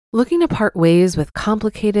Looking to part ways with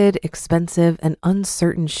complicated, expensive, and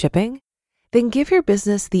uncertain shipping? Then give your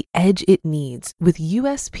business the edge it needs with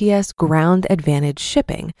USPS Ground Advantage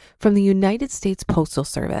shipping from the United States Postal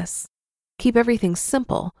Service. Keep everything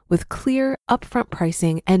simple with clear, upfront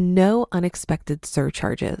pricing and no unexpected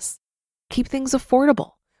surcharges. Keep things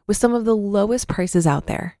affordable with some of the lowest prices out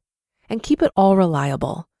there. And keep it all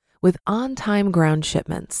reliable with on-time ground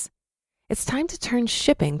shipments. It's time to turn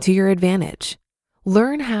shipping to your advantage.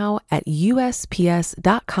 Learn how at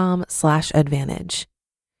USPS.com/advantage.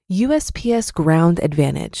 USPS Ground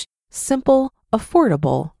Advantage. Simple,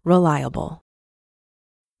 affordable, reliable.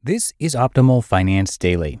 This is Optimal Finance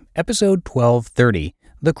Daily, episode 1230,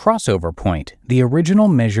 The Crossover Point, the Original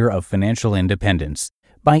Measure of Financial Independence,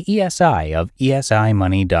 by ESI of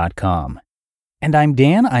esimoney.com. And I'm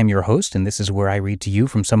Dan, I'm your host, and this is where I read to you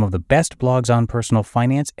from some of the best blogs on personal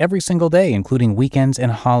finance every single day, including weekends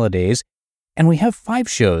and holidays. And we have 5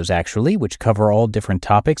 shows, actually, which cover all different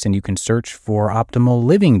topics, and you can search for Optimal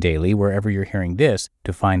Living Daily wherever you're hearing this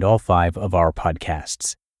to find all 5 of our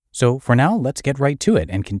podcasts. So for now, let's get right to it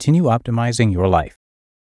and continue optimizing your life.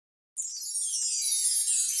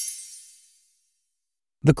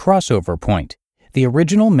 The Crossover Point, the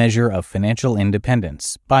Original Measure of Financial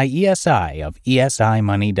Independence, by ESI of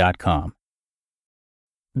esimoney.com.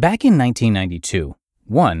 Back in 1992,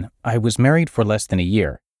 1. I was married for less than a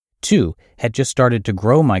year. 2. Had just started to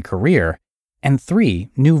grow my career, and 3.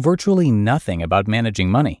 Knew virtually nothing about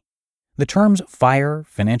managing money. The terms FIRE,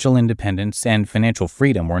 financial independence, and financial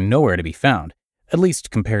freedom were nowhere to be found, at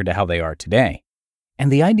least compared to how they are today.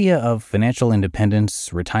 And the idea of financial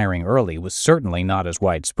independence, retiring early, was certainly not as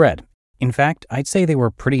widespread. In fact, I'd say they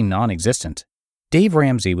were pretty non-existent. Dave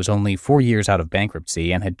Ramsey was only 4 years out of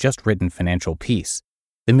bankruptcy and had just written Financial Peace.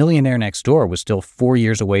 The Millionaire Next Door was still 4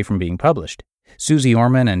 years away from being published. Susie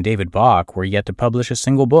Orman and David Bach were yet to publish a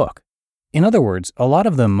single book. In other words, a lot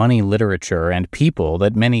of the money literature and people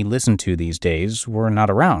that many listen to these days were not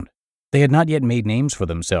around. They had not yet made names for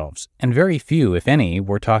themselves, and very few, if any,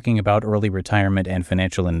 were talking about early retirement and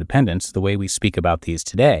financial independence the way we speak about these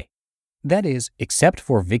today. That is, except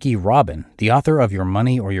for Vicki Robin, the author of Your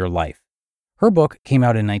Money or Your Life. Her book came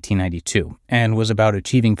out in 1992 and was about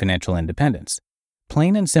achieving financial independence.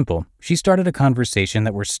 Plain and simple, she started a conversation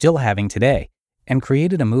that we're still having today, and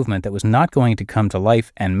created a movement that was not going to come to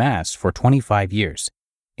life en masse for 25 years.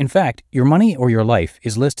 In fact, Your Money or Your Life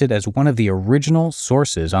is listed as one of the original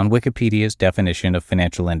sources on Wikipedia's definition of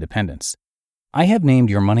financial independence. I have named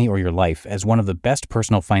Your Money or Your Life as one of the best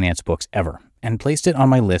personal finance books ever, and placed it on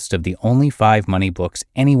my list of the only 5 money books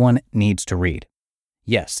anyone needs to read.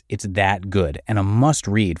 Yes, it's that good, and a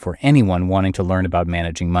must-read for anyone wanting to learn about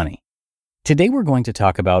managing money. Today we're going to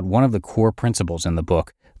talk about one of the core principles in the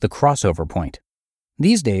book, the crossover point.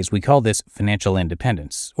 These days, we call this financial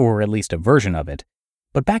independence, or at least a version of it.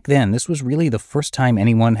 But back then, this was really the first time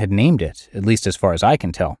anyone had named it, at least as far as I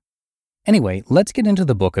can tell. Anyway, let's get into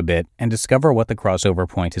the book a bit and discover what the crossover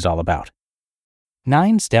point is all about.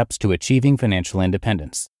 9 Steps to Achieving Financial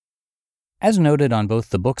Independence. As noted on both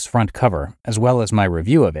the book's front cover, as well as my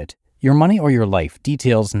review of it, Your Money or Your Life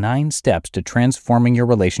details 9 steps to transforming your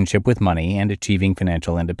relationship with money and achieving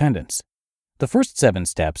financial independence. The first 7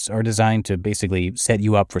 steps are designed to basically set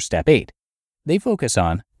you up for step 8. They focus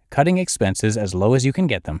on cutting expenses as low as you can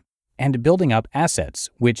get them and building up assets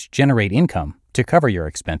which generate income to cover your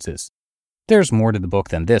expenses. There's more to the book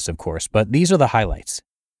than this, of course, but these are the highlights.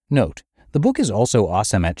 Note, the book is also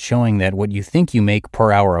awesome at showing that what you think you make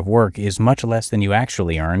per hour of work is much less than you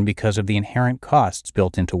actually earn because of the inherent costs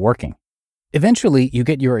built into working. Eventually, you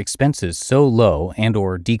get your expenses so low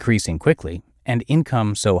and/or decreasing quickly, and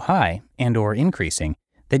income so high and/or increasing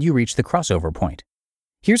that you reach the crossover point.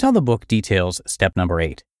 Here's how the book details step number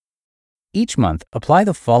 8. Each month, apply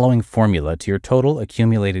the following formula to your total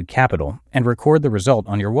accumulated capital and record the result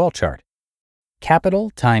on your wall chart.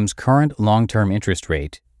 Capital times current long-term interest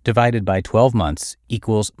rate divided by 12 months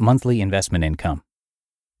equals monthly investment income.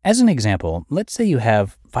 As an example, let's say you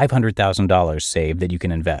have $500,000 saved that you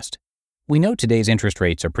can invest. We know today's interest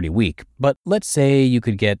rates are pretty weak, but let's say you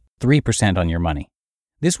could get 3% on your money.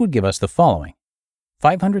 This would give us the following.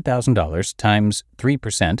 $500,000 times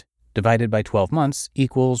 3% divided by 12 months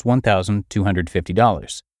equals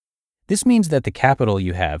 $1,250. This means that the capital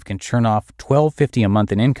you have can churn off $1,250 a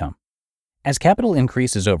month in income. As capital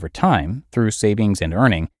increases over time through savings and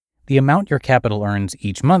earning, the amount your capital earns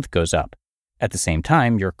each month goes up. At the same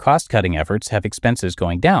time, your cost-cutting efforts have expenses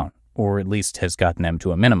going down, or at least has gotten them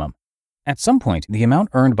to a minimum. At some point, the amount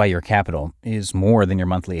earned by your capital is more than your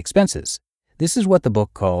monthly expenses. This is what the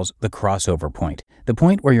book calls the crossover point, the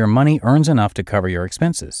point where your money earns enough to cover your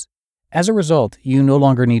expenses. As a result, you no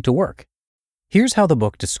longer need to work. Here's how the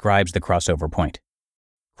book describes the crossover point.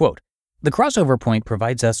 Quote, "The crossover point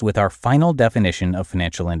provides us with our final definition of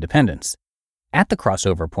financial independence. At the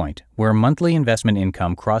crossover point, where monthly investment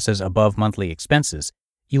income crosses above monthly expenses,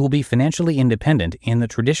 you will be financially independent in the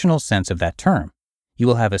traditional sense of that term. You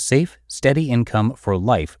will have a safe, steady income for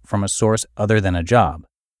life from a source other than a job."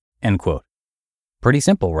 End quote. Pretty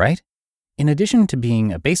simple, right? In addition to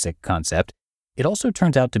being a basic concept, it also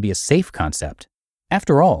turns out to be a safe concept.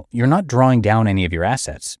 After all, you're not drawing down any of your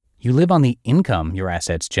assets. You live on the income your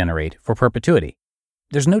assets generate for perpetuity.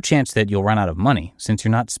 There's no chance that you'll run out of money since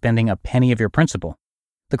you're not spending a penny of your principal.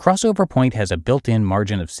 The crossover point has a built-in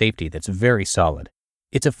margin of safety that's very solid.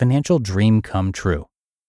 It's a financial dream come true.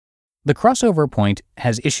 The crossover point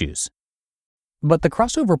has issues. But the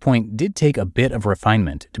crossover point did take a bit of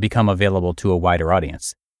refinement to become available to a wider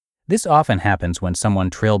audience. This often happens when someone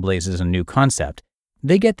trailblazes a new concept.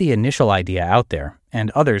 They get the initial idea out there, and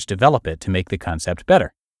others develop it to make the concept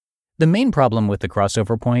better. The main problem with the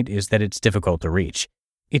crossover point is that it's difficult to reach.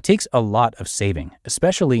 It takes a lot of saving,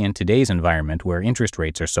 especially in today's environment where interest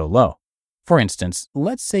rates are so low. For instance,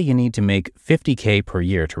 let's say you need to make $50K per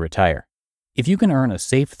year to retire. If you can earn a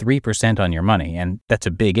safe 3% on your money, and that's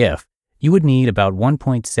a big if, you would need about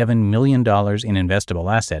 $1.7 million in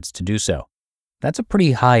investable assets to do so. That's a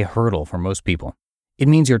pretty high hurdle for most people. It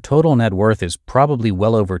means your total net worth is probably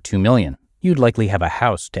well over $2 million. You'd likely have a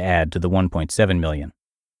house to add to the $1.7 million.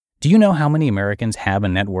 Do you know how many Americans have a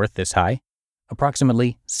net worth this high?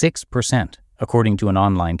 Approximately 6%, according to an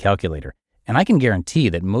online calculator. And I can guarantee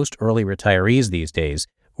that most early retirees these days,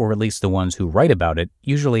 or at least the ones who write about it,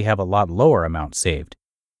 usually have a lot lower amount saved.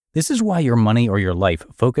 This is why your money or your life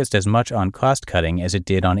focused as much on cost cutting as it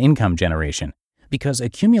did on income generation, because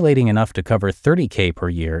accumulating enough to cover $30K per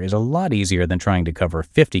year is a lot easier than trying to cover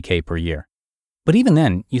 $50K per year. But even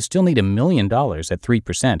then, you still need $1 million at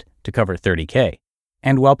 3% to cover $30K.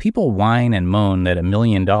 And while people whine and moan that $1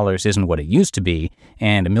 million isn't what it used to be,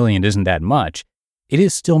 and $1 million isn't that much, it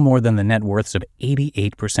is still more than the net worths of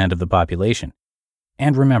 88% of the population.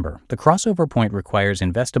 And remember, the crossover point requires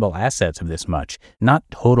investable assets of this much, not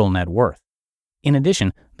total net worth. In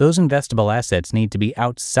addition, those investable assets need to be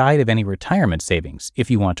outside of any retirement savings if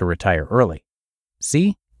you want to retire early.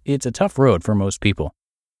 See, it's a tough road for most people.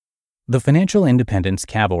 The Financial Independence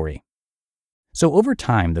Cavalry. So over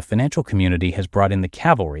time, the financial community has brought in the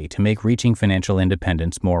cavalry to make reaching financial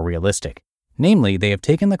independence more realistic. Namely, they have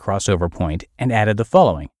taken the crossover point and added the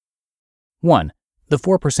following. 1. The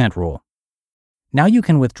 4% rule. Now you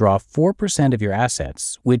can withdraw 4% of your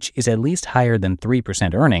assets, which is at least higher than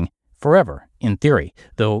 3% earning, forever, in theory,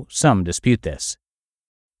 though some dispute this.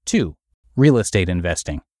 2. Real estate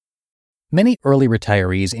investing. Many early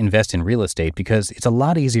retirees invest in real estate because it's a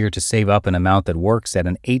lot easier to save up an amount that works at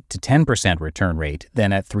an 8 to 10% return rate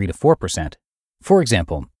than at 3 to 4%. For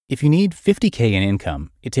example, if you need $50K in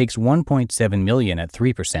income, it takes $1.7 million at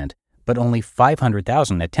 3%, but only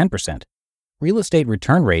 $500,000 at 10%. Real estate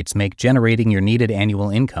return rates make generating your needed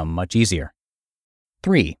annual income much easier.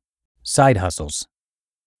 3. Side hustles.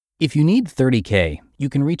 If you need $30K, you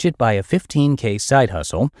can reach it by a $15K side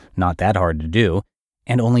hustle, not that hard to do,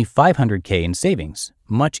 and only $500K in savings,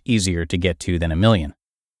 much easier to get to than $1 million.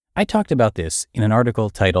 I talked about this in an article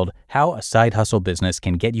titled How a Side Hustle Business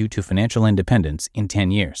Can Get You to Financial Independence in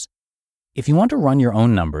 10 Years. If you want to run your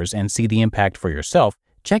own numbers and see the impact for yourself,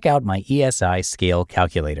 check out my ESI scale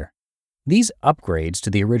calculator. These upgrades to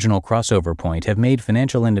the original crossover point have made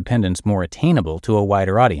financial independence more attainable to a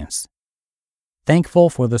wider audience. Thankful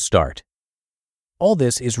for the start. All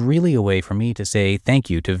this is really a way for me to say thank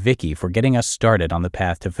you to Vicky for getting us started on the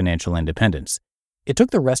path to financial independence. It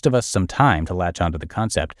took the rest of us some time to latch onto the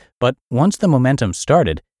concept, but once the momentum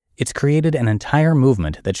started, it's created an entire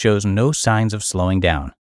movement that shows no signs of slowing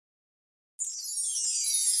down.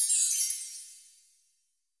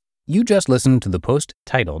 You just listened to the post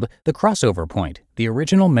titled The Crossover Point, the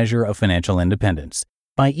Original Measure of Financial Independence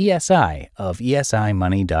by ESI of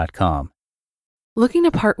esimoney.com. Looking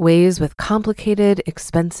to part ways with complicated,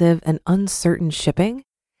 expensive, and uncertain shipping?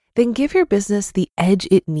 Then give your business the edge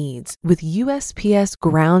it needs with USPS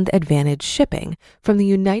Ground Advantage shipping from the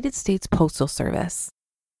United States Postal Service.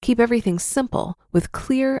 Keep everything simple with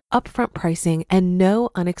clear, upfront pricing and no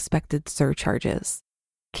unexpected surcharges.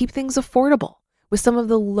 Keep things affordable with some of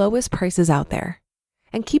the lowest prices out there.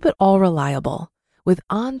 And keep it all reliable with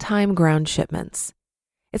on-time ground shipments.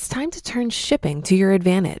 It's time to turn shipping to your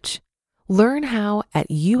advantage. Learn how at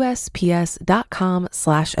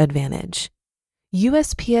USPS.com/advantage.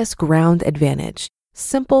 USPS Ground Advantage.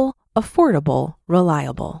 Simple, affordable,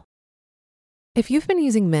 reliable. If you've been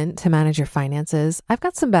using Mint to manage your finances, I've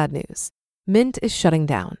got some bad news. Mint is shutting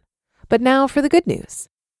down. But now for the good news.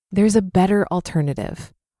 There's a better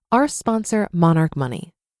alternative. Our sponsor, Monarch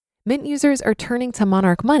Money. Mint users are turning to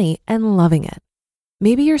Monarch Money and loving it.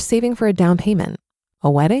 Maybe you're saving for a down payment, a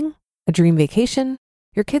wedding, a dream vacation,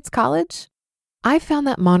 your kid's college. I've found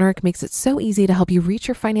that Monarch makes it so easy to help you reach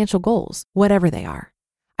your financial goals, whatever they are.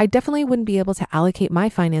 I definitely wouldn't be able to allocate my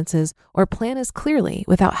finances or plan as clearly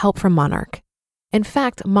without help from Monarch. In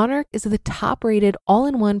fact, Monarch is the top-rated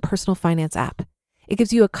all-in-one personal finance app. It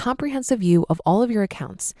gives you a comprehensive view of all of your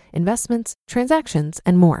accounts, investments, transactions,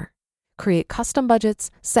 and more. Create custom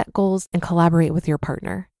budgets, set goals, and collaborate with your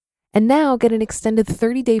partner. And now get an extended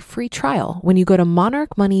 30-day free trial when you go to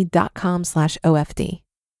monarchmoney.com/OFD.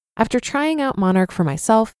 After trying out Monarch for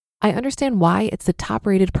myself, I understand why it's the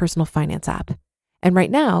top-rated personal finance app. And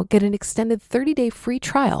right now, get an extended 30-day free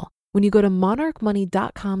trial when you go to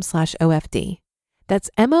monarchmoney.com/OFD.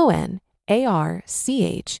 That's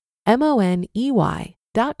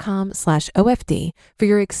monarchmoney.com/OFD for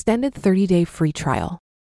your extended 30-day free trial.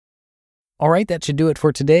 All right, that should do it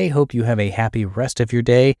for today. Hope you have a happy rest of your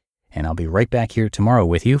day, and I'll be right back here tomorrow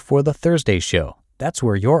with you for the Thursday show. That's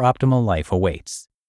where your optimal life awaits.